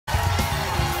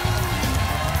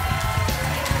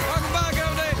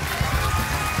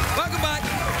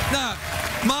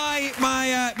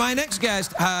My next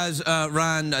guest has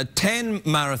ran 10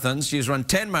 marathons. She's run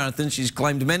 10 marathons. She's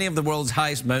climbed many of the world's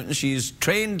highest mountains. She's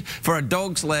trained for a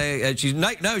dog's leg.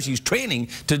 Now she's training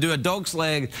to do a dog's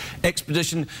leg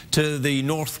expedition to the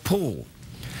North Pole.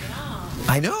 Wow.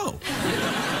 I know.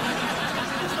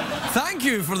 Thank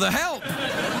you for the help.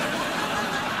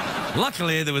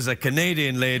 Luckily, there was a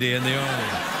Canadian lady in the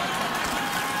audience.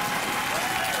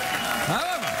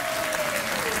 However,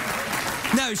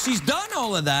 now she's done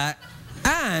all of that,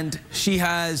 and she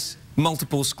has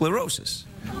multiple sclerosis.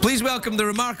 Please welcome the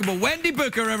remarkable Wendy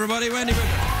Booker, everybody. Wendy Booker.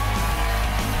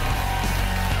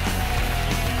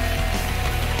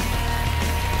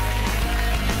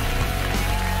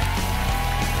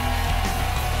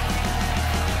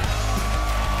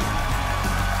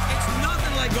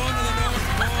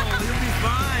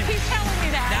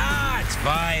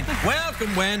 Fine.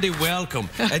 Welcome, Wendy, welcome.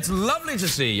 It's lovely to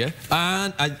see you.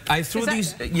 And I threw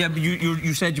these... Yeah, but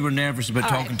you said you were nervous about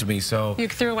talking to me, so... You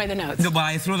threw away the notes. No, but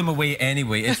I throw them away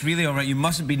anyway. It's really all right. You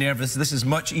mustn't be nervous. This is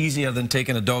much easier than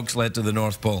taking a dog sled to the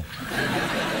North Pole.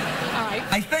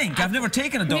 I think. I've never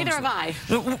taken a dog. Neither have I.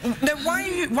 Now,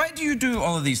 why do you do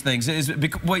all of these things? Is it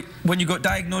because, when you got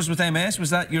diagnosed with MS,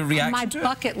 was that your reaction to it? My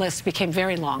bucket list became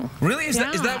very long. Really? Is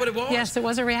that what it was? Yes, it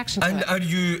was a reaction to it.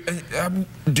 And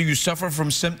do you suffer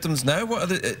from symptoms now? What are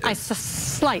the...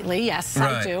 Slightly, yes,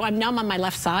 I do. I'm numb on my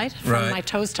left side, from my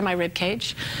toes to my rib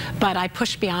cage, but I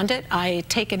push beyond it. I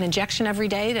take an injection every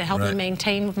day to help me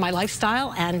maintain my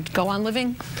lifestyle and go on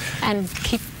living and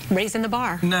keep raising the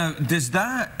bar. Now, does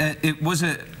that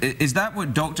is that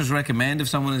what doctors recommend if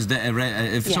someone is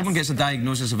someone gets a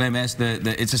diagnosis of MS?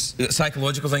 It's a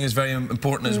psychological thing is very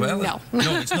important as well. No,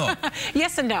 no, it's not.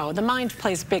 Yes and no. The mind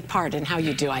plays a big part in how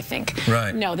you do, I think.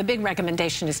 Right. No, the big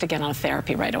recommendation is to get on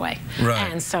therapy right away.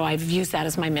 Right. And so I've used that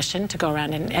as my mission to go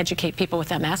around and educate people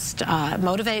with MS,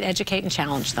 motivate, educate, and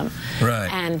challenge them.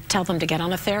 Right. And tell them to get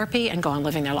on a therapy and go on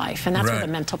living their life. And that's where the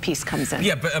mental piece comes in.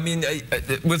 Yeah, but I mean,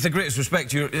 with the greatest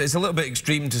respect, it's a little bit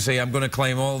extreme to say I'm going to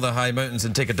climb all the high mountains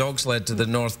and take a dog sled to the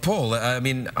North Pole. I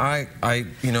mean,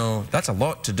 you know, that's a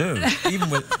lot to do. Even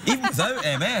without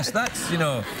MS, that's, you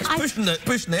know, it's pushing the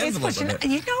envelope a bit.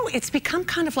 You know, it's become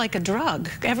kind of like a drug.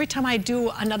 Every time I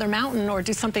do another mountain or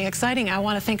do something exciting, I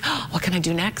want to think, oh, what can I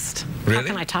do next? Really? How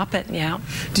can I top it? Yeah.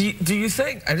 Do you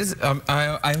think? I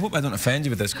hope I don't offend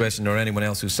you with this question or anyone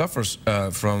else who suffers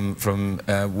with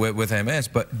MS.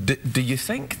 But do you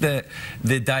think that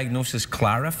the diagnosis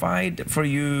clarified for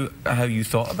you how you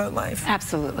thought about life?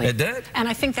 Absolutely. It did? And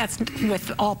I think that's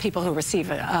with all people who receive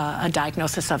a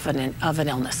diagnosis of an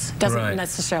illness. Doesn't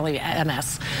necessarily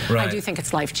MS. I do think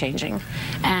it's life-changing.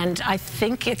 And I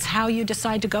think it's how you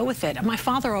decide to go with it. My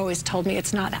father always told me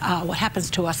it's not what happens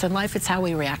to us in life, it's how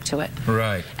we react to it.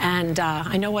 Right. And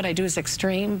I know what I do is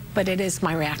extreme, but it is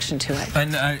my reaction to it.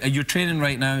 And you're training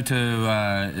right now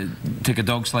to take a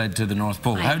dog sled to the North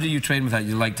Pole. How do you train with that?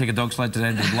 You like take a dog sled to the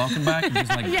end of the block and back? And just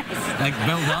like, like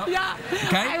build up? Yeah.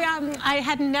 Okay. I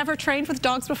had never trained with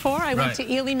dogs before. I went to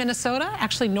Ely, Minnesota,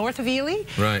 actually north of Ely,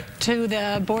 to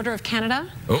the border of Canada.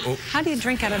 How do you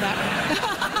drink out of that?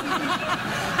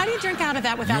 How do you drink out of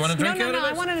that without... You want to drink out of it?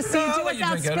 I wanted to see you do it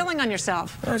without spilling on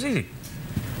yourself. Oh, it's easy.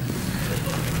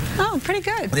 Oh, pretty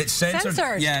good. It's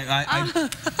censored. Yeah,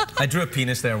 I drew a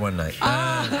penis there one night.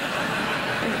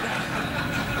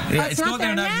 Yeah, it's not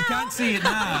there now. You can't see it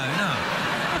now.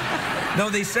 No,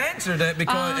 they censored it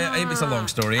because it's a long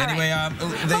story. Anyway,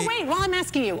 but wait, while I'm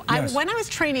asking you, when I was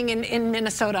training in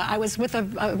Minnesota, I was with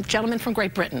a gentleman from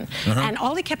Great Britain, and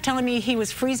all he kept telling me he was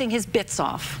freezing his bits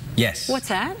off. Yes. What's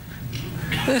that?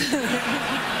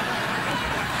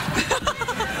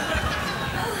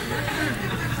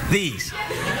 These.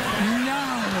 No.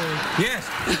 Yes.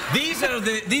 These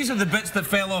are the bits that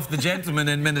fell off the gentleman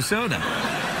in Minnesota.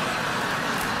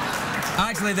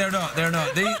 Actually, they're not. They're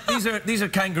not. These are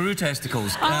kangaroo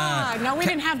testicles. No, we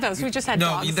didn't have those. We just had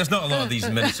dogs. No, there's not a lot of these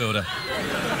in Minnesota.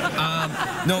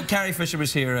 No, Carrie Fisher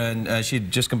was here, and she'd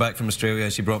just come back from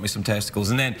Australia. She brought me some testicles,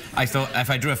 and then I thought if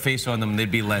I drew a face on them, they'd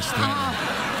be less threatening.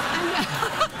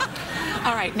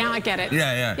 All right, now I get it.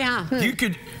 Yeah.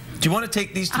 Do you want to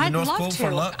take these to the North Pole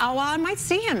for luck? Oh, well, I might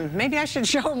see him. Maybe I should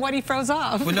show him what he throws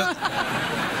off. Well, no,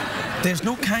 there's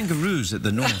no kangaroos at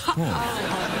the North Pole.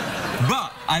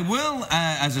 But I will,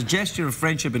 as a gesture of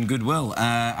friendship and goodwill,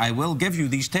 I will give you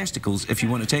these testicles if you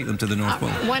want to take them to the North Pole.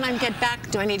 When I get back,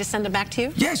 do I need to send them back to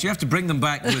you? Yes, you have to bring them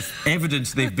back with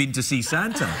evidence they've been to see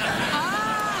Santa. And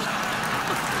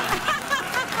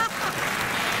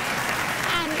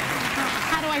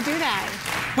how do I do that?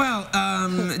 Well,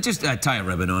 Just tie a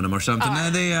ribbon on them or something.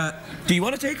 Do you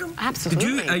want to take them?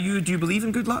 Absolutely. Do you believe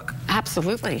in good luck?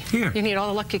 Absolutely. Here. You need all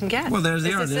the luck you can get. Well, there's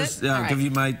the are. I'll give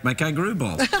you my kangaroo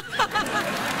balls. Take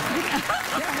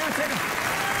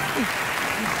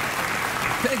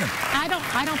them.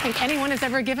 I don't think anyone has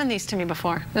ever given these to me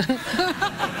before. Anyway.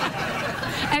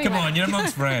 Come on, you're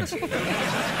amongst friends.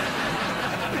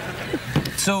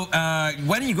 So,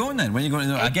 when are you going then? When are you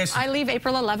going? I guess I leave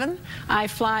April 11th. I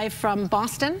fly from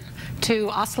Boston to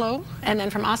Oslo, and then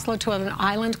from Oslo to an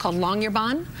island called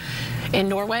Longyearbyen in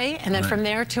Norway, and then from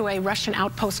there to a Russian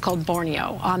outpost called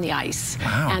Borneo on the ice.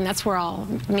 Wow. And that's where I'll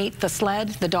meet the sled,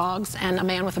 the dogs, and a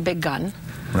man with a big gun.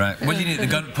 Right. What do you need? The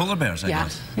gun? Polar bears, I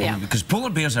guess. Yeah. Because polar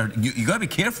bears are, you got to be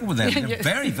careful with them. They're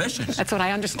very vicious. That's what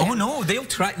I understand. Oh no, they'll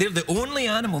track. They're the only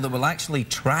animal that will actually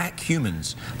track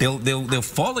humans. They'll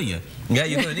follow you. Yeah,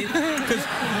 you're going to need it. Because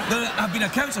there have been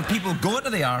accounts of people going to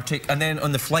the Arctic and then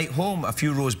on the flight home, a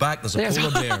few rows back, there's a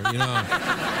polar bear. You know,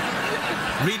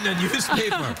 reading a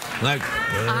newspaper. Like.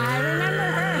 I remember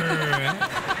her.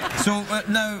 So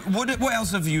now, what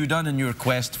else have you done in your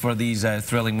quest for these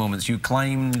thrilling moments? You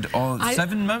climbed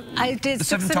 7 mountains? I did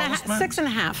 6 and a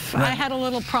half. Right. I had a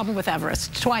little problem with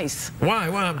Everest twice. Why?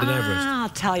 What happened to Everest? I'll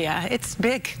tell you, it's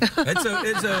big.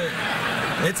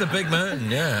 It's a big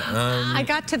mountain, yeah. I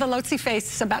got to the Lhotse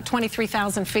face about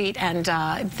 23,000 feet, and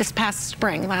this past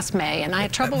spring, last May, and I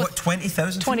had trouble with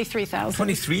 20,000? 23,000.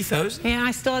 23,000? Yeah, I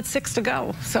still had 6 to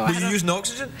go. So were you using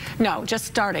oxygen? No, just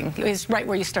starting. It was right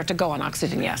where you start to go on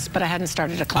oxygen, yes, but I hadn't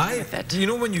started to climb with it. You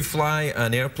know when you fly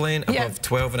an airplane above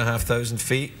 12,500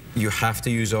 feet, you have to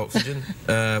use oxygen.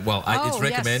 It's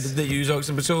recommended that you use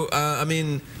oxygen. But so, I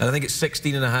mean, and I think it's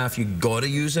 16.5, you got to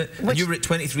use it. And you were at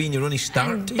 23 and you're only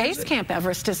starting to use it. Base Camp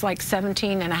Everest is like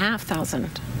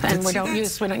 17,500, and we don't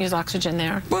use oxygen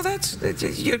there. Well,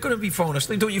 you're going to be falling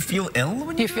asleep. Don't you feel ill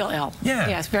when you feel ill? Yeah.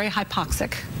 Yeah, it's very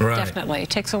hypoxic. Right. Definitely. It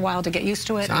takes a while to get used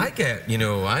to it. So I get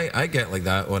like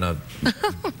that on a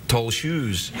tall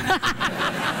shoes.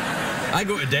 I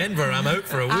go to Denver, I'm out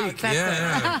for a week.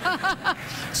 Yeah.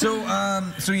 So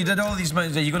you did all these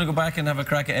mountains. Are you going to go back and have a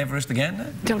crack at Everest again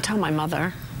then? Don't tell my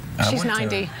mother. She's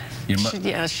 90.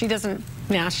 She doesn't.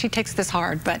 Yeah, she takes this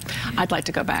hard, but I'd like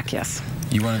to go back. Yes.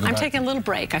 You want to go back? I'm taking a little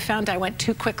break. I found I went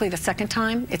too quickly the second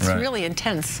time. It's really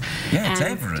intense. Yeah, it's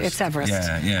Everest. It's Everest.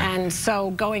 Yeah. And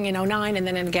so going in 09 and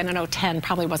then again in 010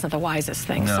 probably wasn't the wisest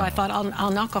thing. No. So I thought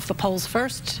I'll knock off the poles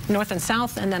first, north and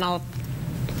south, and then I'll.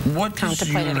 What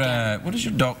does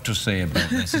your doctor say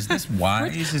about this? Is this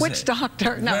wise? Which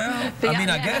doctor? No. Well, I mean,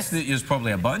 I guess there's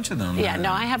probably a bunch of them. Yeah,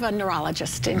 no, I have a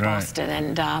neurologist in Boston,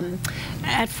 and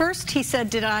at first he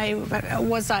said, I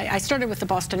started with the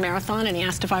Boston Marathon, and he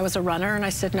asked if I was a runner, and I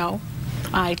said no.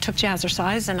 I took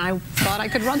jazzercise, and I thought I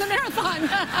could run the marathon.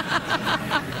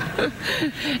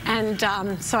 And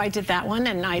so I did that one,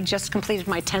 and I just completed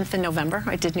my 10th in November.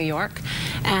 I did New York,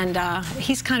 and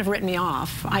he's kind of written me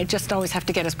off. I just always have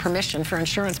to get his permission for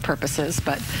insurance purposes.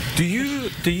 But do you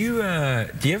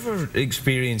ever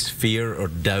experience fear or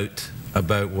doubt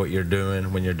about what you're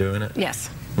doing when you're doing it? Yes,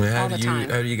 all the time.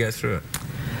 How do you get through it?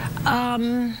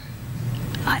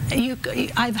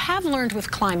 I have learned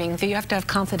with climbing that you have to have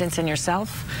confidence in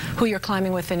yourself, who you're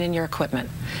climbing with, and in your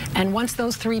equipment. And once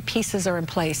those 3 pieces are in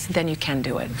place, then you can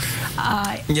do it.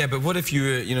 Yeah, but what if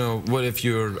what if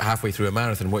you're halfway through a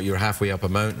marathon, you're halfway up a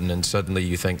mountain, and suddenly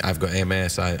you think, I've got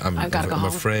MS, I'm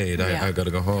afraid, I've got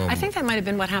to go home. I think that might have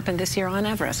been what happened this year on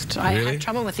Everest. I had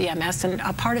trouble with the MS, and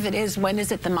a part of it is when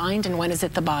is it the mind and when is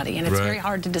it the body, and it's very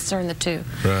hard to discern the two.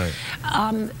 Right.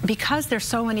 Because there's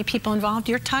so many people involved,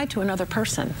 you're tied to another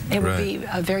person. It would be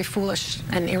very foolish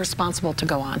and irresponsible to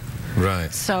go on.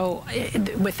 Right. So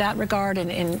with that regard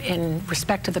and in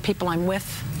respect to the people I'm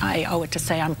with, I owe it to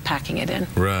say I'm packing it in.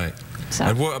 Right. So.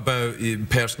 And what about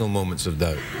personal moments of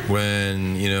doubt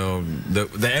when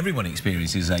that everyone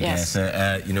experiences, I guess,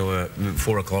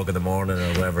 4 o'clock in the morning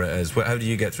or whatever it is? How do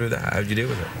you get through that? How do you deal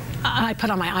with it? I put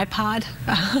on my iPod.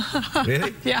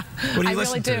 Really? Yeah. What do you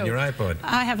listen to on your iPod?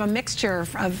 I have a mixture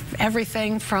of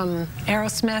everything from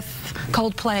Aerosmith,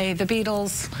 Coldplay, the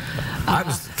Beatles. I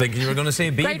was thinking you were going to say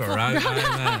Bieber.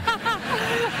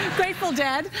 Grateful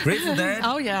Dead. Grateful Dead?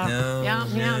 Oh, yeah. Yeah.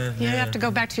 You have to go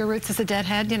back to your roots as a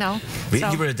Deadhead, You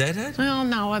were a Deadhead? Well,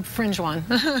 no, a fringe one.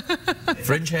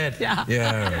 Fringe head? Yeah.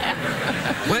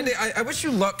 Wendy, I wish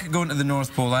you luck going to the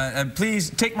North Pole.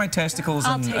 Please take my testicles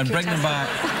and bring them back.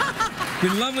 It's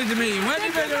been lovely to meet you. Wendy,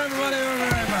 everybody, we'll be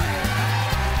right back.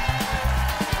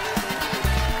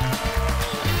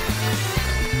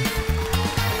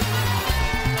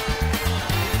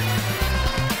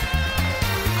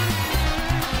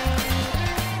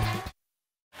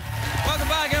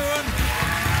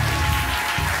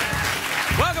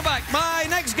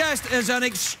 is an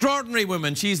extraordinary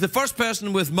woman. She's the first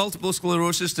person with multiple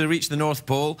sclerosis to reach the North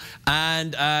Pole,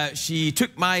 and she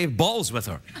took my balls with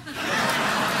her.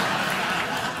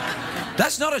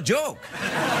 That's not a joke.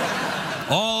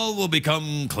 All will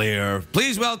become clear.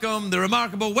 Please welcome the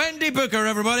remarkable Wendy Booker,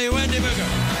 everybody. Wendy Booker.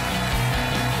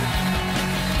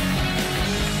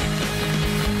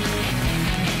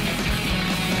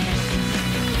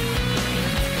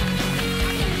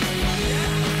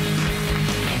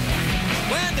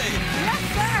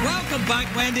 Welcome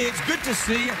back, Wendy. It's good to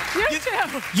see you. You too.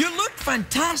 You look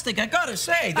fantastic, I gotta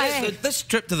say. This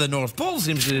trip to the North Pole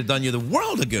seems to have done you the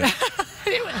world of good.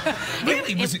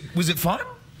 Really? Was it fun?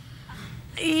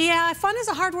 Yeah, fun is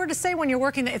a hard word to say when you're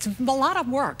working. It's a lot of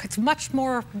work. It's much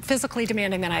more physically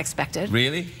demanding than I expected.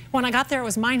 Really? When I got there, it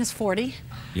was -40.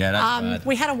 Yeah, that's bad.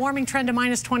 We had a warming trend to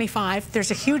 -25.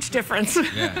 There's a huge difference.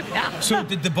 Yeah. Yeah. So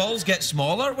did the balls get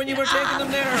smaller when you were taking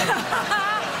them there?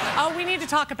 Oh, we need to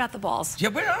talk about the balls. Yeah,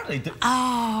 where are they?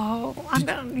 Oh,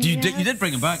 you did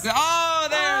bring them back. Oh,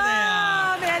 there they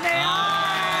are. There they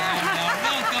are.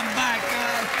 Welcome back.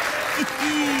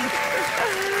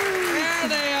 There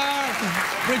they are.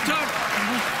 Return.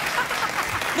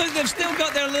 Look, they've still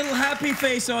got their little happy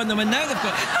face on them, and now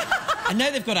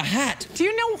they've got a hat. Do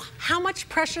you know how much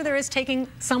pressure there is taking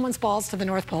someone's balls to the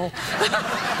North Pole?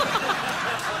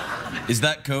 Is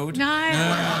that code? No.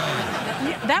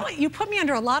 You put me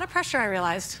under a lot of pressure, I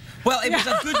realized. Well, it was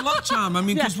a good luck charm. I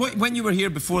mean, because when you were here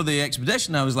before the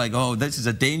expedition, I was like, oh, this is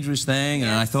a dangerous thing.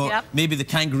 And I thought maybe the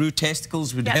kangaroo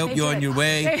testicles would help you on your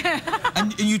way.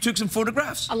 And you took some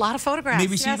photographs. A lot of photographs. May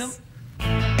we see them?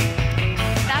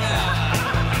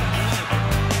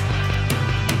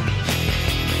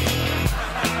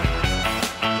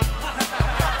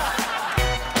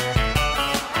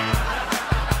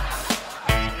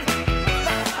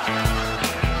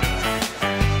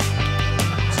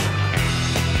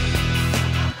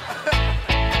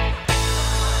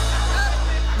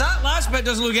 It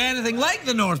doesn't look anything like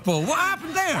the North Pole. What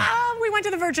happened there? We went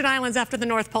to the Virgin Islands after the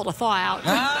North Pole to thaw out.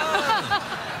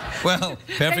 Well,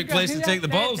 perfect place to take the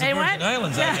balls, the Virgin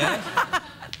Islands, I guess.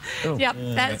 Oh, yep.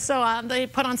 So they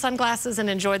put on sunglasses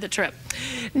and enjoyed the trip.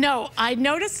 No, I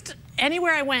noticed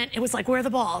anywhere I went, it was like, where are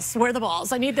the balls? Where are the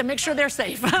balls? I need to make sure they're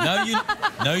safe.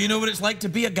 Now you know what it's like to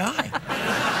be a guy.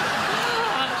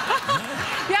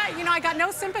 I got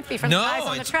no sympathy from the guys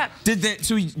on the trip.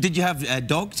 Did you have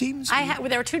dog teams?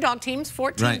 There were 2 dog teams,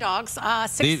 14 dogs.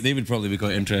 6. They would probably be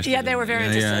quite interested. Yeah, they were very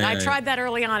interested. I tried that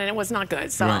early on, and it was not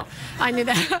good, so I knew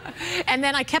that. And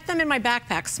then I kept them in my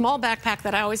backpack, small backpack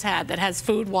that I always had that has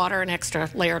food, water, and extra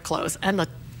layer of clothes, and the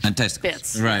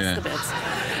bits. The bits.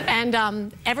 And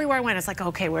everywhere I went, it's like,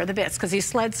 okay, where are the bits? Because these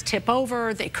sleds tip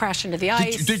over, they crash into the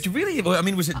ice. Did you really? I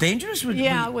mean, was it dangerous?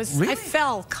 Yeah, it was. Really? I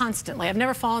fell constantly. I've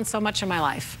never fallen so much in my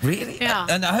life. Really? Yeah.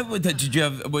 And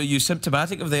were you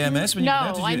symptomatic of the MS when you were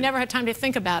there? No, I never had time to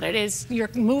think about it. You're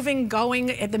moving, going.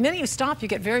 The minute you stop, you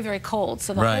get very, very cold.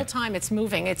 So the whole time it's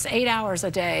moving. It's 8 hours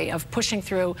a day of pushing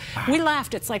through. We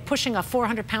laughed. It's like pushing a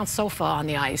 400-pound sofa on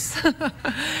the ice.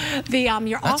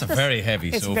 That's a very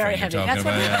heavy sofa. It's very heavy. That's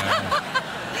what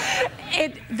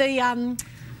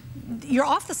you're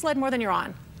off the sled more than you're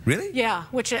on. Really? Yeah,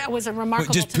 which was a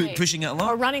remarkable Just pushing it along?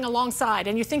 Or running alongside,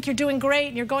 and you think you're doing great,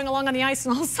 and you're going along on the ice,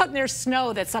 and all of a sudden there's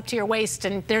snow that's up to your waist,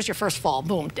 and there's your first fall.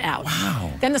 Boom, out.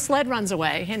 Wow. Then the sled runs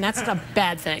away, and that's a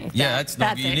bad thing. Yeah, that's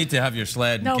not. You need to have your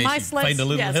sled in case you find a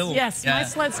little hill. Yes, my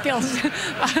sled skills.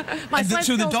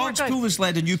 So the dogs pull the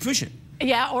sled, and you push it?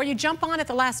 Yeah, or you jump on at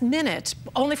the last minute,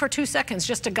 only for 2 seconds,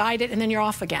 just to guide it, and then you're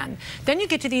off again. Then you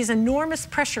get to these enormous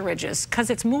pressure ridges,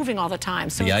 because it's moving all the time.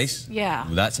 So the ice? Yeah.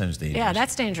 Well, that sounds dangerous. Yeah,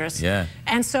 that's dangerous. Yeah.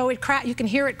 And so you can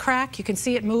hear it crack, you can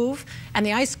see it move, and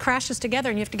the ice crashes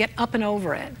together, and you have to get up and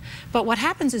over it. But what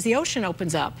happens is the ocean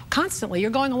opens up constantly.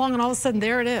 You're going along, and all of a sudden,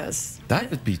 there it is.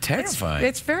 That would be terrifying.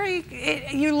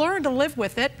 You learn to live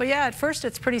with it, but yeah, at first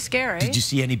it's pretty scary. Did you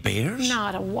see any bears?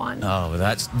 Not a one. Oh,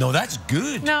 that's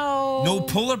good. No. No,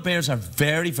 polar bears are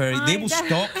very, they will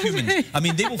stalk humans. I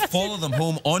mean, they will follow them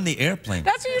home on the airplane.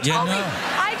 That's what you told me.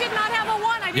 I did not have a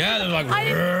one. They're like,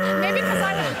 maybe because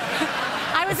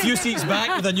I was a few seats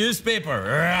back with a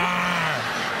newspaper.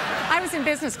 I was in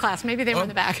business class. Maybe they were in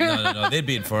the back. No, they'd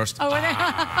be in first. Oh, were they?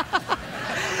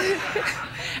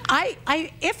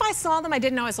 If I saw them, I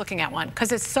didn't know I was looking at one,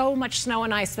 because it's so much snow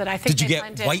and ice that I think Did you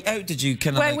get white out? Did you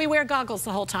kind of Well, we wear goggles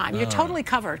the whole time. You're totally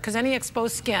covered, because any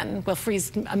exposed skin will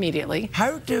freeze immediately.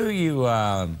 How do you...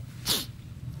 Oh,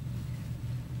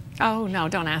 no,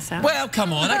 don't ask that. Well,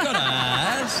 come on, I gotta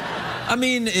ask. I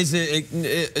mean, is it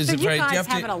very... You guys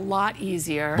have it a lot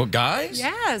easier. What, guys?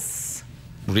 Yes.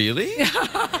 Really?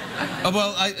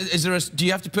 Well, do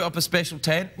you have to put up a special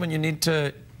tent when you need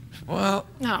to... Well,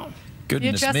 no.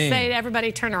 Goodness you just me. say to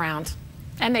everybody, turn around.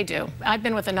 And they do. I've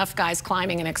been with enough guys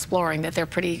climbing and exploring that they're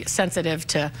pretty sensitive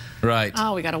to, right.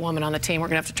 Oh, we got a woman on the team, we're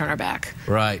going to have to turn her back.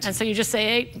 Right. And so you just say,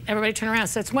 hey, everybody turn around.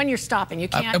 So it's when you're stopping. You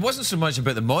can't. It wasn't so much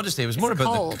about the modesty, it was more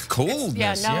about the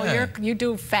coldness. You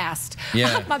do fast.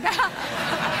 Yeah.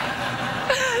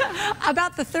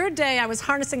 About the third day, I was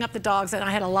harnessing up the dogs, and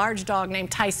I had a large dog named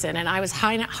Tyson, and I was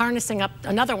harnessing up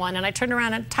another one, and I turned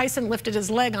around, and Tyson lifted his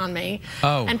leg on me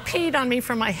and peed on me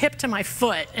from my hip to my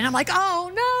foot. And I'm like, oh,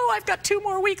 no, I've got 2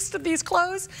 more weeks to these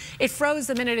clothes. It froze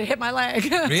the minute it hit my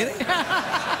leg. Really?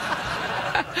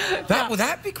 Would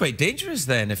that be quite dangerous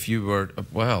then if you were,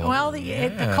 well... Well,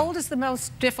 the cold is the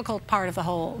most difficult part of the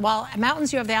whole. While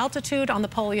mountains, you have the altitude. On the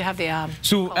pole, you have the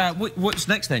So what's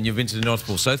next then? You've been to the North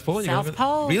Pole, South Pole? South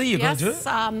Pole. Really? You're yes, going to do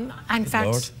it? In fact...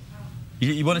 Lord.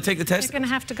 You want to take the test? You're going to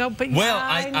have to go, but well,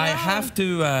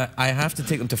 yeah, I have to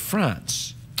take them to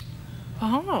France.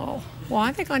 Oh, why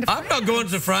are they going to France? I'm not going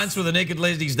to France with a naked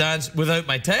ladies dance without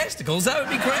my testicles. That would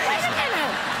be crazy.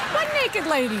 What naked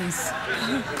ladies?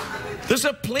 There's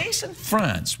a place in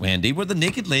France, Wendy, where the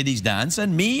naked ladies dance,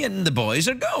 and me and the boys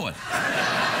are going.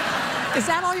 Is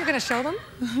that all you're going to show them?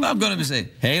 I'm going to say,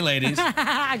 hey, ladies.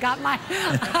 I got my...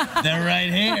 They're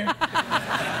right here.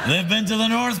 They've been to the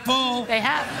North Pole. They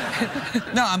have.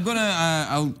 No, I'm going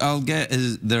to... I'll get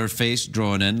their face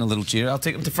drawn in, a little cheer. I'll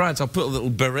take them to France. I'll put a little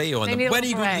beret on them. When are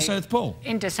you going to the South Pole?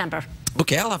 In December.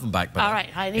 Okay, I'll have them back by then. All right,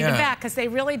 I need them back, because they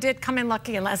really did come in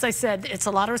lucky. And as I said, it's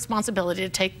a lot of responsibility to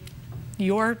take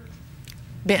your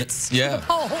bits to the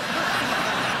pole.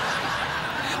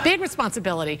 Big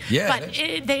responsibility. Yeah. But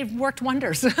they've worked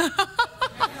wonders. That's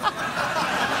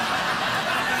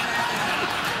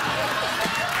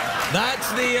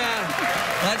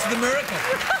the miracle.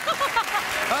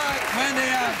 All right, Wendy,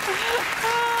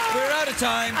 we're out of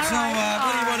time,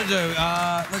 what do you want to do?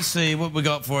 Let's see what we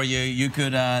got for you. You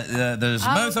could, there's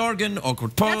mouth organ,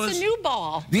 awkward pause. That's a new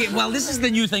ball. Yeah, well, this is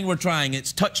the new thing we're trying.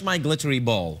 It's touch my glittery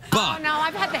ball. But, oh, no,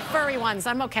 I've had the furry ones.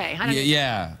 I'm okay. I don't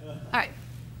yeah. All right.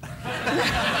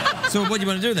 So what do you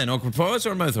want to do then? Awkward pause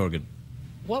or mouth organ?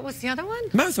 What was the other one?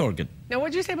 Mouth organ. No,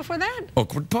 what did you say before that?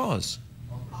 Awkward pause.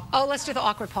 Oh, let's do the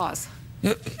awkward pause.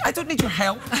 I don't need your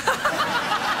help.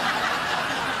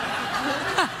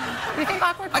 You think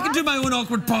awkward pause? I can do my own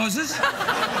awkward pauses.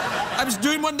 I was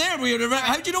doing one there.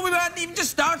 How do you know we hadn't even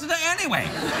just started it anyway?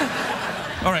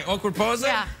 All right, awkward pause then?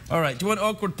 Yeah. All right, do you want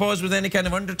awkward pause with any kind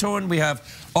of undertone? We have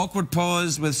awkward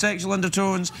pause with sexual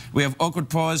undertones. We have awkward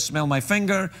pause, smell my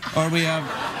finger. Or we have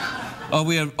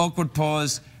awkward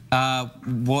pause,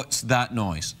 what's that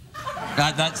noise?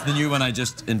 That's the new one I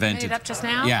just invented. Made it up just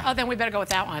now? Yeah. Oh, then we better go with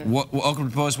that one.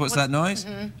 Awkward pause, what's that noise?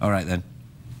 All right, then.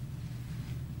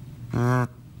 Hey,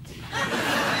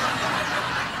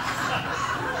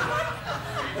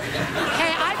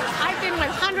 I've been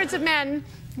with hundreds of men.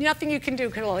 Nothing you can do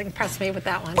will impress me with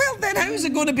that one. Well, then how is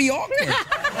it going to be awkward?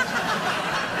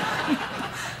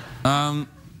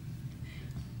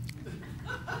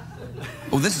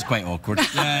 Oh, this is quite awkward.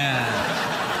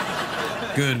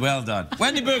 Yeah. Good, well done.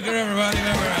 Wendy Booker, everybody.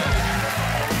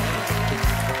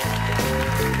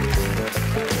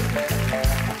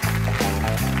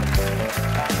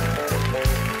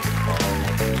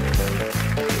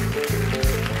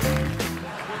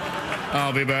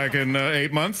 I'll be back in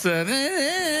 8 months. Can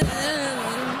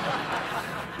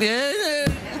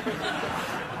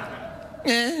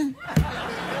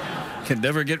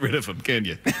never get rid of them, can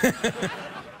you?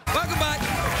 Welcome back.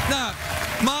 Now,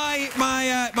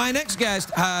 my next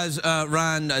guest has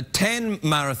ran 10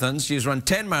 marathons. She's run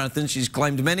 10 marathons. She's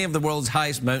climbed many of the world's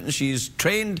highest mountains. She's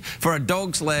trained for a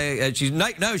dog's leg.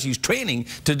 Now she's training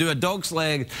to do a dog's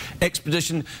leg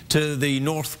expedition to the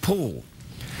North Pole.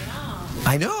 Wow.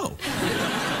 I know.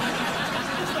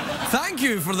 Thank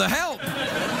you for the help.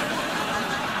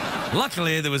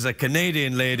 Luckily, there was a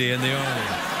Canadian lady in the audience.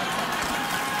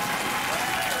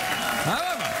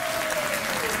 However,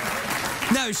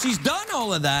 now she's done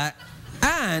all of that,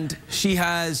 and she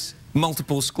has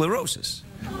multiple sclerosis.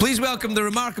 Please welcome the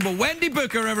remarkable Wendy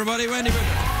Booker, everybody. Wendy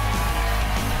Booker.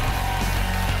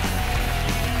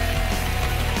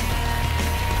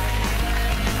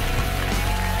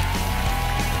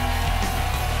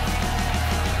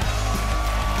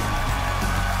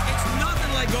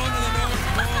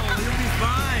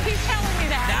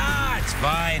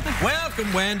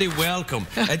 Welcome, Wendy, welcome.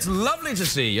 It's lovely to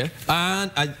see you.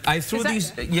 And I threw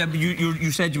these... Yeah, but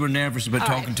you said you were nervous about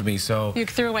talking to me, so... You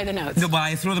threw away the notes. No, well,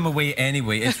 I threw them away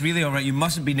anyway. It's really all right. You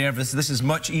mustn't be nervous. This is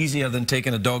much easier than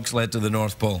taking a dog sled to the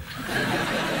North Pole. All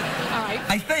right.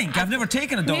 I think. I've never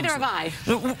taken a dog Neither have I.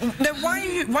 Now,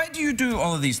 why do you do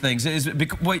all of these things? Is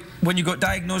it when you got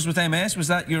diagnosed with MS, was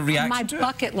that your reaction to it? My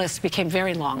bucket list became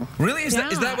very long. Really? Is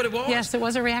that what it was? Yes, it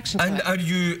was a reaction to it.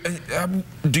 And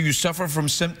do you suffer from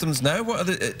symptoms now? What are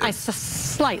the...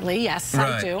 Slightly, yes,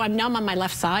 right. I do. I'm numb on my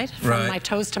left side, from my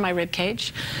toes to my rib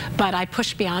cage, but I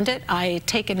push beyond it. I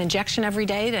take an injection every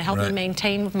day to help me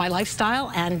maintain my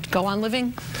lifestyle and go on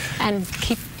living and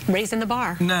keep raising the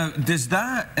bar. Now, does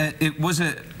that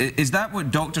is that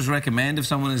what doctors recommend if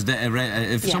someone is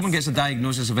someone gets a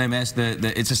diagnosis of MS?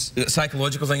 It's a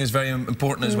psychological thing is very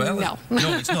important as well. No,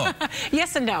 no, it's not.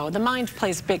 Yes and no. The mind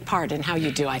plays a big part in how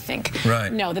you do, I think.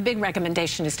 Right. No, the big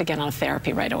recommendation is to get on a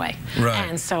therapy right away. Right.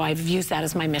 And so I've used that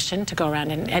as my mission to go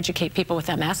around and educate people with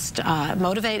MS,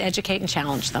 motivate, educate, and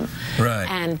challenge them. Right.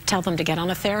 And tell them to get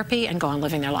on a therapy and go on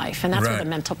living their life. And that's where the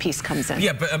mental piece comes in.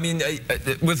 Yeah, but I mean,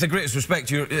 with the greatest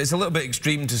respect, it's a little bit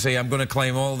extreme to say I'm going to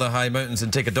climb all the high mountains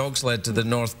and take a dog sled to the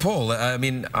North Pole. I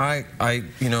mean,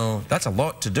 you know, that's a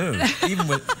lot to do. even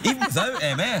without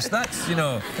MS, that's, you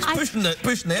know, it's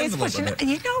pushing the envelope a bit.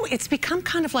 You know, it's become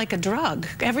kind of like a drug.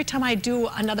 Every time I do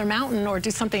another mountain or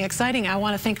do something exciting, I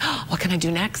want to think, oh, what can I do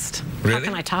next? Really? How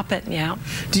can I top it? Yeah.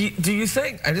 Do you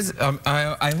think?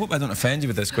 I hope I don't offend you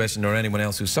with this question or anyone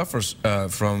else who suffers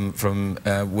with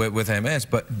MS.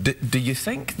 But do you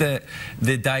think that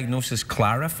the diagnosis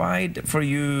clarified for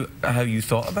you how you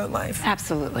thought about life?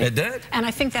 Absolutely. It did? And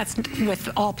I think that's with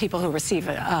all people who receive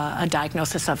a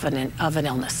diagnosis of an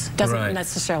illness. Doesn't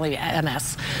necessarily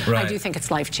MS. I do think it's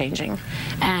life-changing.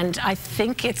 And I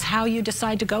think it's how you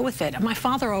decide to go with it. My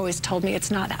father always told me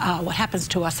it's not what happens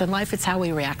to us in life, it's how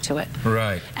we react to it.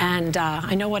 Right. And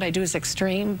I know what I do is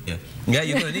extreme. Yeah,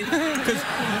 you're going to need it. Because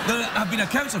there have been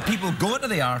accounts of people going to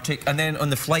the Arctic and then on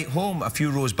the flight home, a few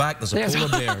rows back, there's a polar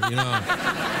bear, you know.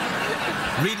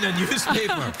 Reading a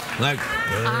newspaper. Like,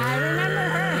 I remember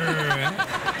her.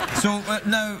 So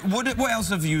now, what else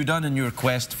have you done in your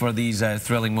quest for these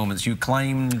thrilling moments? You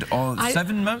climbed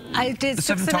 7 mountains? I did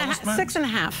 6 and a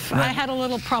half. Right. I had a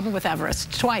little problem with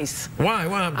Everest twice. Why?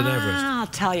 What happened to Everest? I'll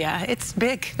tell you, it's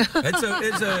big.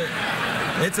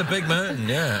 It's a big mountain,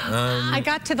 yeah. I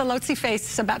got to the Lhotse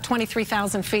face about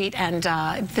 23,000 feet, and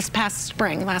this past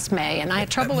spring, last May, and I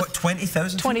had trouble with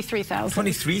 20,000? 23,000.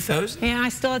 23,000? Yeah, I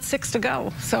still had 6 to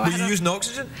go. So were you using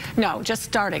oxygen? No, just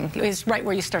starting. It was right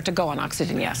where you start to go on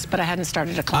oxygen, yes, but I hadn't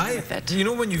started to climb with it. You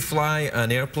know when you fly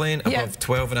an airplane above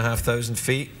 12,500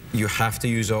 feet, you have to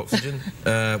use oxygen.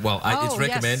 It's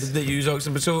recommended that you use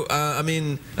oxygen. But so, I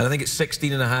mean, and I think it's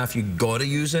 16 and a half, you got to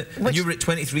use it. And you were at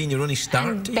 23 and you're only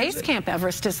starting to use it? Base Camp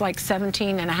Everest is like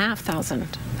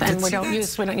 17,500. And we don't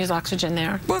use oxygen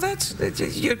there. Well,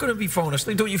 you're going to be falling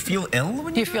asleep. Don't you feel ill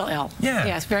when you feel ill? Yeah.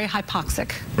 Yeah, it's very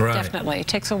hypoxic. Right. Definitely. It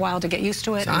takes a while to get used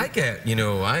to it. So I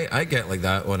get like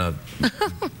that on a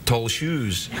tall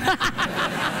shoes.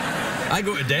 I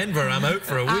go to Denver, I'm out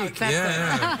for a week.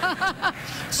 Yeah.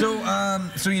 So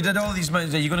you did all these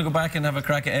mountains. Are you going to go back and have a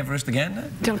crack at Everest again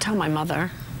then? Don't tell my mother.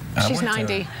 She's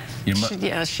 90.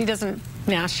 She doesn't.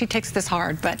 Yeah, she takes this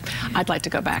hard, but I'd like to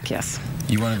go back. Yes.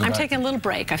 You want to go back? I'm taking a little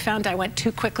break. I found I went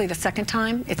too quickly the second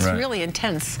time. It's really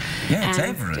intense. Yeah, it's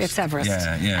Everest. It's Everest.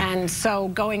 Yeah. And so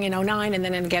going in 09 and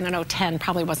then again in 010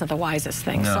 probably wasn't the wisest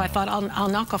thing. No. So I thought I'll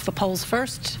knock off the poles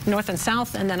first, north and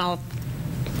south, and then I'll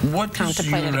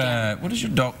contemplate it again. What does your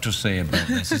doctor say about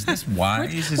this? Is this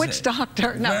wise? Which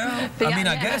doctor? No. Well, I mean,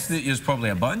 I guess that there's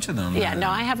probably a bunch of them. Yeah, no,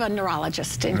 I have a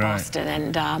neurologist in Boston,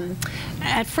 and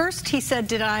at first he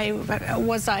said,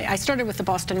 I started with the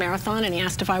Boston Marathon, and he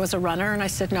asked if I was a runner, and I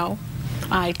said no.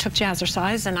 I took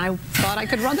jazzercise, and I thought I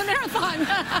could run the marathon.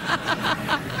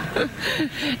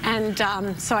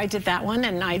 And so I did that one,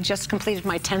 and I just completed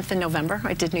my 10th in November.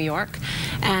 I did New York,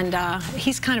 and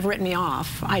he's kind of written me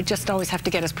off. I just always have to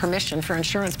get his permission for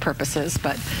insurance purposes.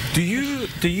 But do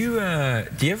you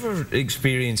ever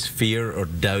experience fear or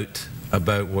doubt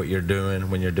about what you're doing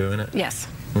when you're doing it? Yes,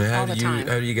 all the time.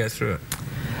 How do you get through it?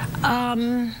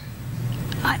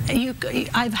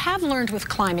 I have learned with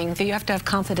climbing that you have to have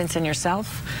confidence in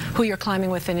yourself, who you're climbing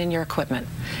with, and in your equipment.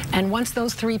 And once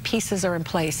those 3 pieces are in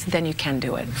place, then you can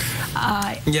do it.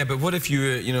 Yeah, but what if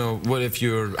what if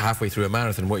you're halfway through a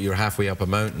marathon, you're halfway up a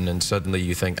mountain, and suddenly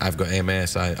you think, I've got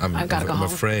MS, I'm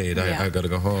afraid, I've got to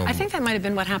go home. I think that might have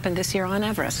been what happened this year on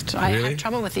Everest. I had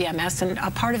trouble with the MS, and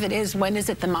a part of it is when is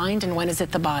it the mind and when is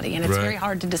it the body, and it's very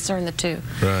hard to discern the two.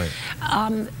 Right.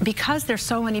 Because there's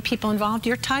so many people involved,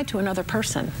 you're tied to another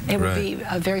person. It would be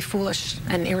very foolish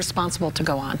and irresponsible to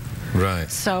go on.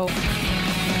 Right. So.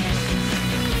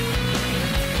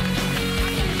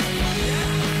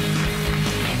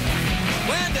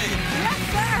 Wendy! Yes,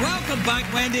 sir! Welcome! Welcome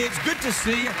back, Wendy. It's good to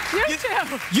see you. You too.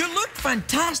 You look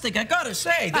fantastic, I gotta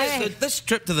say. This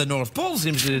trip to the North Pole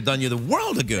seems to have done you the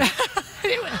world of good.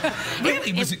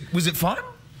 Really? Was it fun?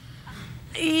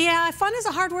 Yeah, fun is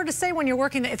a hard word to say when you're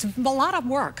working. It's a lot of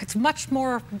work. It's much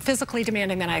more physically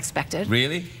demanding than I expected.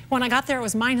 Really? When I got there, it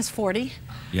was minus 40.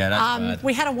 Yeah, that's bad.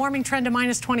 We had a warming trend to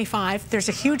minus 25. There's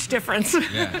a huge difference.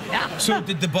 Yeah. Yeah. So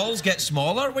did the balls get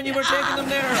smaller when you were taking them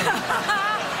there?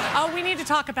 Oh, we need to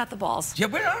talk about the balls. Yeah,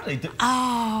 where are they?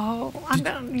 Oh,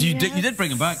 you did bring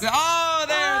them back. Oh,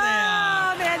 there they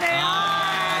are. Oh, there they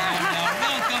are.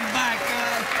 Welcome back.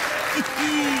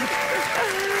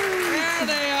 There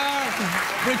they are.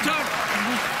 Return.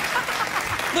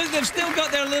 Look, they've still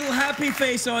got their little happy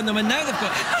face on them, and now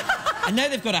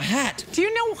they've got a hat. Do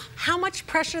you know how much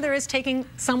pressure there is taking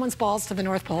someone's balls to the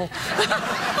North Pole?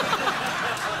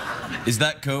 Is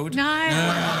that code? No.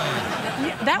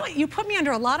 You put me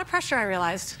under a lot of pressure, I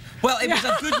realized. Well, it was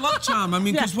a good luck charm. I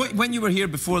mean, because when you were here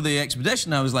before the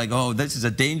expedition, I was like, oh, this is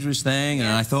a dangerous thing. And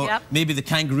I thought maybe the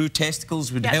kangaroo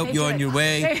testicles would help you on your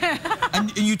way.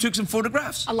 And you took some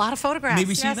photographs. A lot of photographs. May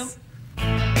we see them?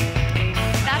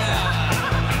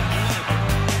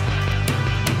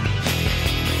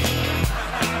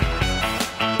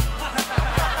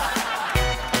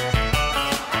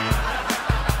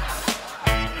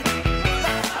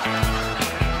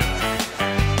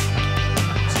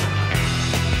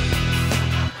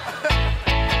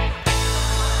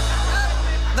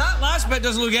 It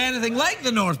doesn't look anything like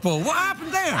the North Pole. What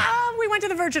happened there? We went to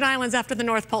the Virgin Islands after the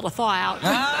North Pole to thaw out.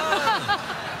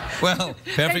 Oh. Well,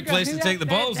 perfect place to take the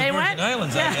balls, the Virgin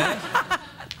Islands, I guess.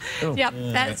 Oh.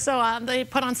 Yep, so they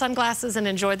put on sunglasses and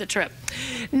enjoyed the trip.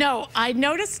 No, I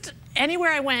noticed anywhere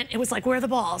I went, it was like, where are the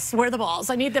balls? Where are the balls?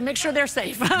 I need to make sure they're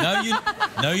safe. Now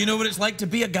you know what it's like to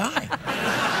be a guy.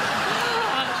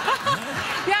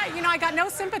 I got no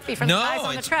sympathy from the guys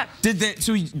on the trip.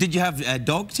 Did you have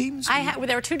dog teams?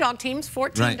 There were 2 dog teams,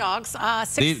 14 dogs.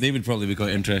 6. They would probably be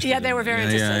quite interested. Yeah, they were very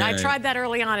interested. I tried that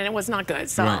early on, and it was not good,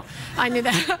 so I knew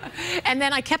that. And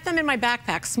then I kept them in my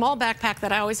backpack, small backpack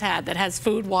that I always had that has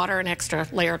food, water, and extra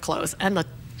layer of clothes, and the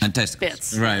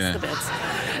bits. Right. The bits.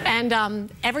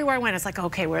 And everywhere I went, it's like,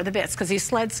 okay, where are the bits? Because these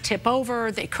sleds tip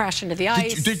over, they crash into the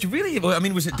ice. Did you really? I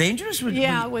mean, was it dangerous?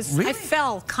 Yeah, it was. Really? I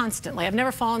fell constantly. I've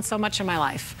never fallen so much in my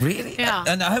life. Really? Yeah.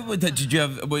 And how did you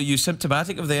have? Were you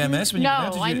symptomatic of the MS when you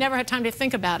went? No, I never had time to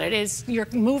think about it. You're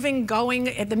moving, going.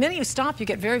 The minute you stop, you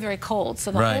get very, very cold.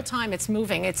 So the whole time it's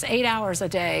moving. It's 8 hours a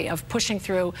day of pushing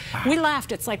through. We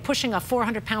laughed. It's like pushing a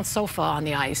 400-pound sofa on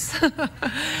the ice. That's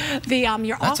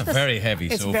a very heavy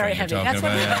sofa. It's very heavy. That's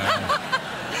what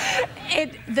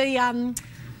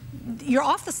you're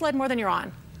off the sled more than you're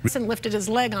on. And lifted his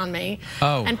leg on me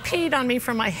and peed on me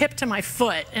from my hip to my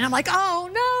foot. And I'm like, oh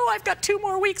no, I've got 2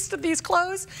 more weeks to these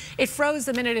clothes. It froze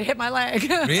the minute it hit my leg.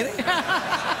 Really?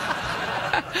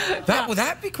 Would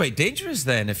that be quite dangerous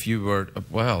then if you were,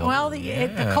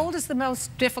 the cold is the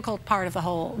most difficult part of the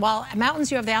whole. While mountains,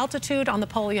 you have the altitude. On the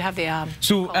pole, you have the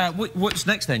So what's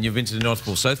next then? You've been to the North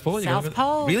Pole, South Pole? South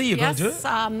Pole. Really? You're going to do it?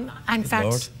 In fact...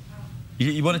 Lord.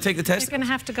 You want to take the test? You're going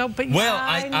to have to go, but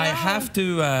I have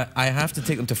to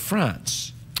take them to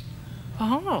France.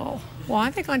 Oh, well,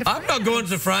 I think going to France. I'm not going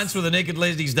to France with a naked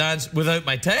ladies dance without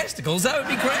my testicles. That would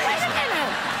be crazy.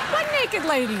 What naked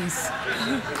ladies?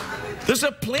 There's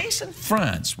a place in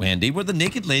France, Wendy, where the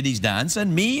naked ladies dance,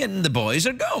 and me and the boys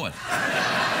are going.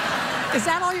 Is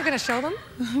that all you're going to show them?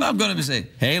 I'm going to say,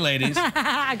 hey, ladies.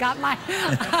 I got my...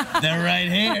 They're right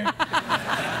here.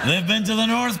 They've been to the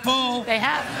North Pole. They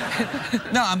have.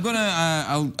 No, I'm going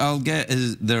to... I'll get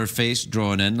their face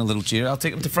drawn in, a little cheer. I'll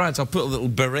take them to France. I'll put a little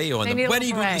beret on them. When are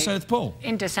you going to the South Pole?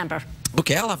 In December.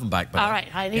 Okay, I'll have them back by then. All right,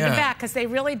 I need them back, because they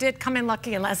really did come in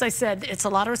lucky. And as I said, it's a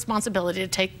lot of responsibility to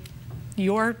take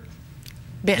your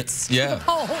bits to the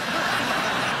pole.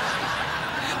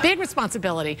 Big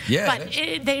responsibility. Yeah. But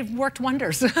they've worked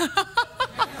wonders. That's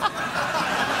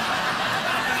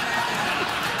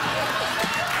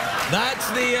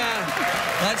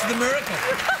the miracle.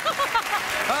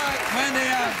 All right, Wendy,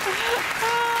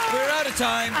 we're out of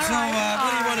time. What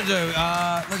do you want to do?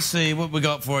 Let's see what we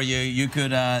got for you. You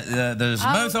could, there's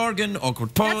mouth organ,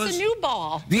 awkward pause. That's a new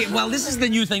ball. Well, this is the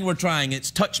new thing we're trying. It's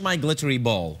touch my glittery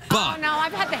ball. But, oh, no,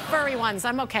 I've had the furry ones.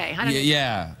 I'm okay. I don't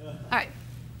All right.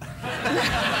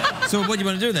 So what do you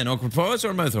want to do then? Awkward pause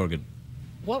or mouth organ?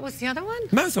 What was the other one?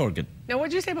 Mouth organ. No,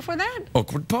 what did you say before that?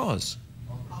 Awkward pause.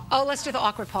 Oh, let's do the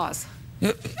awkward pause.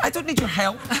 I don't need your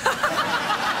help.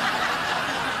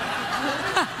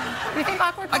 You think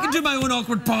awkward pause? I can do my own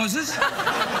awkward pauses.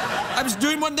 I was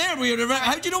doing one there.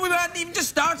 How do you know we hadn't even just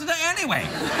started it anyway?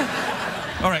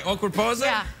 All right, awkward pause then?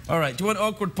 Yeah. All right, do you want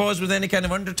awkward pause with any kind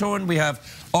of undertone? We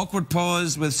have awkward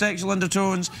pause with sexual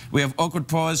undertones. We have awkward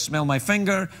pause, smell my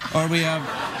finger. Or we have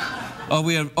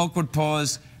awkward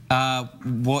pause,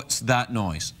 what's that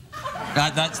noise?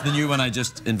 That's the new one I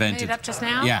just invented. Made it up just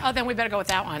now? Yeah. Oh, then we better go with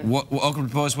that one.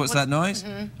 Awkward pause, what's that noise?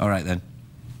 All right, then.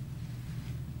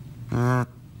 Hey,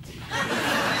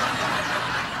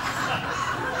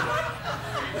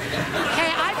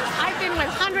 I've been with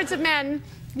hundreds of men.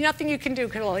 Nothing you can do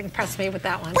will impress me with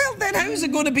that one. Well, then how is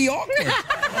it going to be awkward?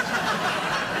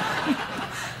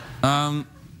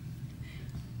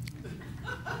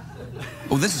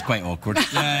 Oh, this is quite awkward.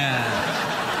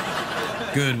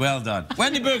 Yeah. Good, well done.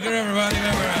 Wendy Booker, everybody.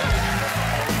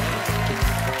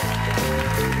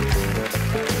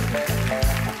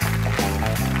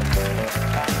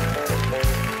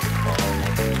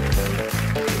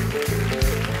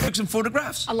 Took some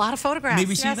photographs. A lot of photographs. May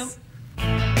we see them?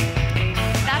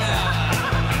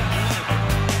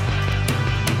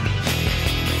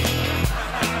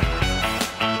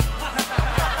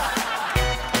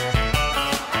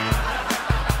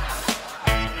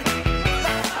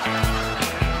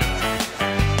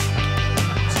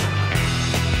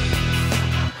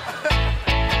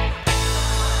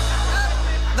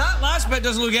 It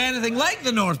doesn't look anything like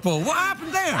the North Pole. What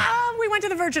happened there? We went to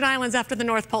the Virgin Islands after the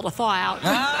North Pole to thaw out.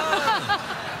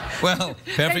 Ah. Well,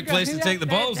 perfect place to take the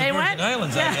balls, the Virgin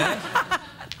Islands, I guess.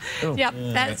 Oh.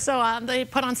 Yep. So they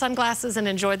put on sunglasses and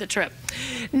enjoyed the trip.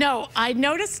 No, I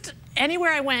noticed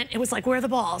anywhere I went, it was like, where are the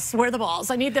balls? Where are the balls?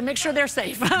 I need to make sure they're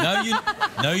safe. Now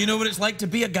you know what it's like to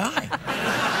be a guy.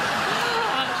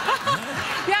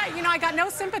 I got no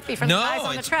sympathy from the guys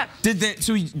on the trip.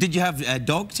 Did you have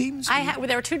dog teams?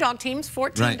 There were 2 dog teams,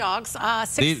 14 dogs.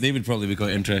 6. They would probably be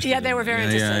quite interested. Yeah, they were very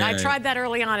interested. I tried that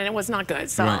early on, and it was not good,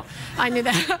 so I knew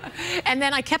that. And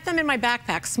then I kept them in my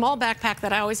backpack, small backpack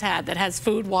that I always had that has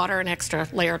food, water, and extra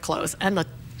layer of clothes, and the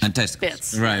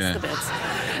bits. The bits.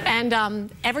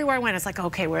 And everywhere I went, it's like,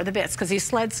 okay, where are the bits? Because these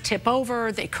sleds tip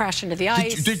over, they crash into the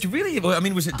ice. Did you really? I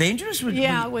mean, was it dangerous?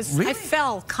 Yeah, it was. Really? I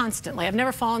fell constantly. I've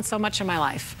never fallen so much in my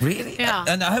life. Really? Yeah.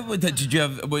 And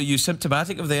were you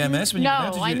symptomatic of the MS when you were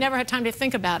there? No, I never had time to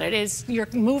think about it. You're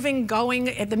moving, going.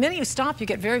 The minute you stop, you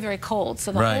get very, very cold.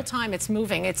 So the whole time it's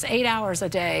moving. It's 8 hours a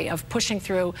day of pushing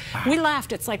through. Wow. We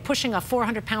laughed. It's like pushing a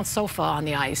 400-pound sofa on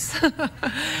the ice.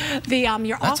 That's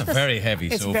a very heavy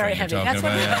sofa. It's very heavy. That's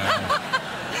what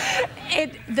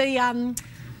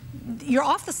you're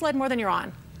off the sled more than you're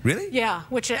on. Really? Yeah,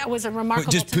 which was a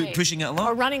remarkable Just pushing it along?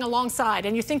 Or running alongside,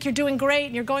 and you think you're doing great,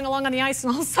 and you're going along on the ice,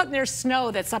 and all of a sudden there's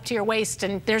snow that's up to your waist,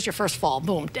 and there's your first fall.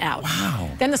 Boom, out. Wow.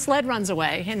 Then the sled runs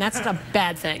away, and that's a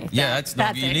bad thing. Yeah, that's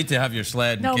not. You need to have your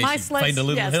sled in case you find a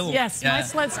little hill. Yes, my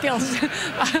sled skills.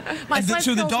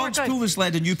 So the dogs pull the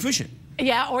sled and you push it?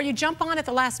 Yeah, or you jump on at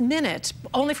the last minute,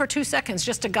 only for 2 seconds,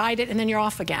 just to guide it, and then you're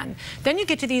off again. Then you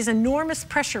get to these enormous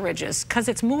pressure ridges, because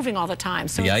it's moving all the time.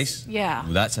 So the ice? Yeah.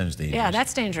 Well, that sounds dangerous. Yeah,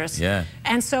 that's dangerous. Yeah.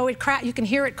 And so you can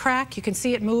hear it crack, you can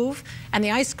see it move, and the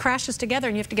ice crashes together,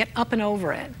 and you have to get up and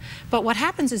over it. But what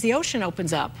happens is the ocean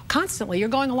opens up constantly. You're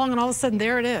going along, and all of a sudden,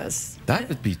 there it is. That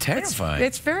would be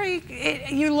terrifying.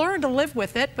 You learn to live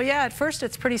with it, but yeah, at first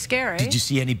it's pretty scary. Did you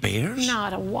see any bears?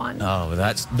 Not a one. Oh,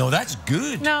 that's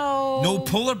good. No.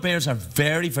 Polar bears are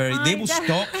very, they will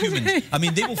stalk humans. I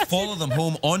mean, they will follow them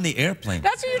home on the airplane.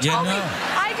 That's what you told me.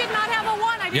 I did not have a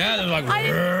one. They're like,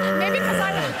 maybe because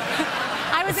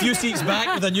I was a few seats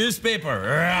back with a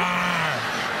newspaper.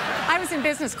 I was in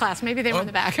business class. Maybe they were in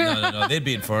the back. No, they'd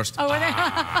be in first. Oh, were they?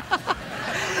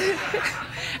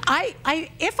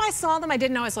 If I saw them, I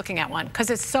didn't know I was looking at one, because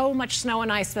it's so much snow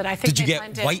and ice that I think Did you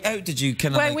get white out? Did you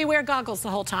kind of? Well, we wear goggles the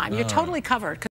whole time. You're totally covered.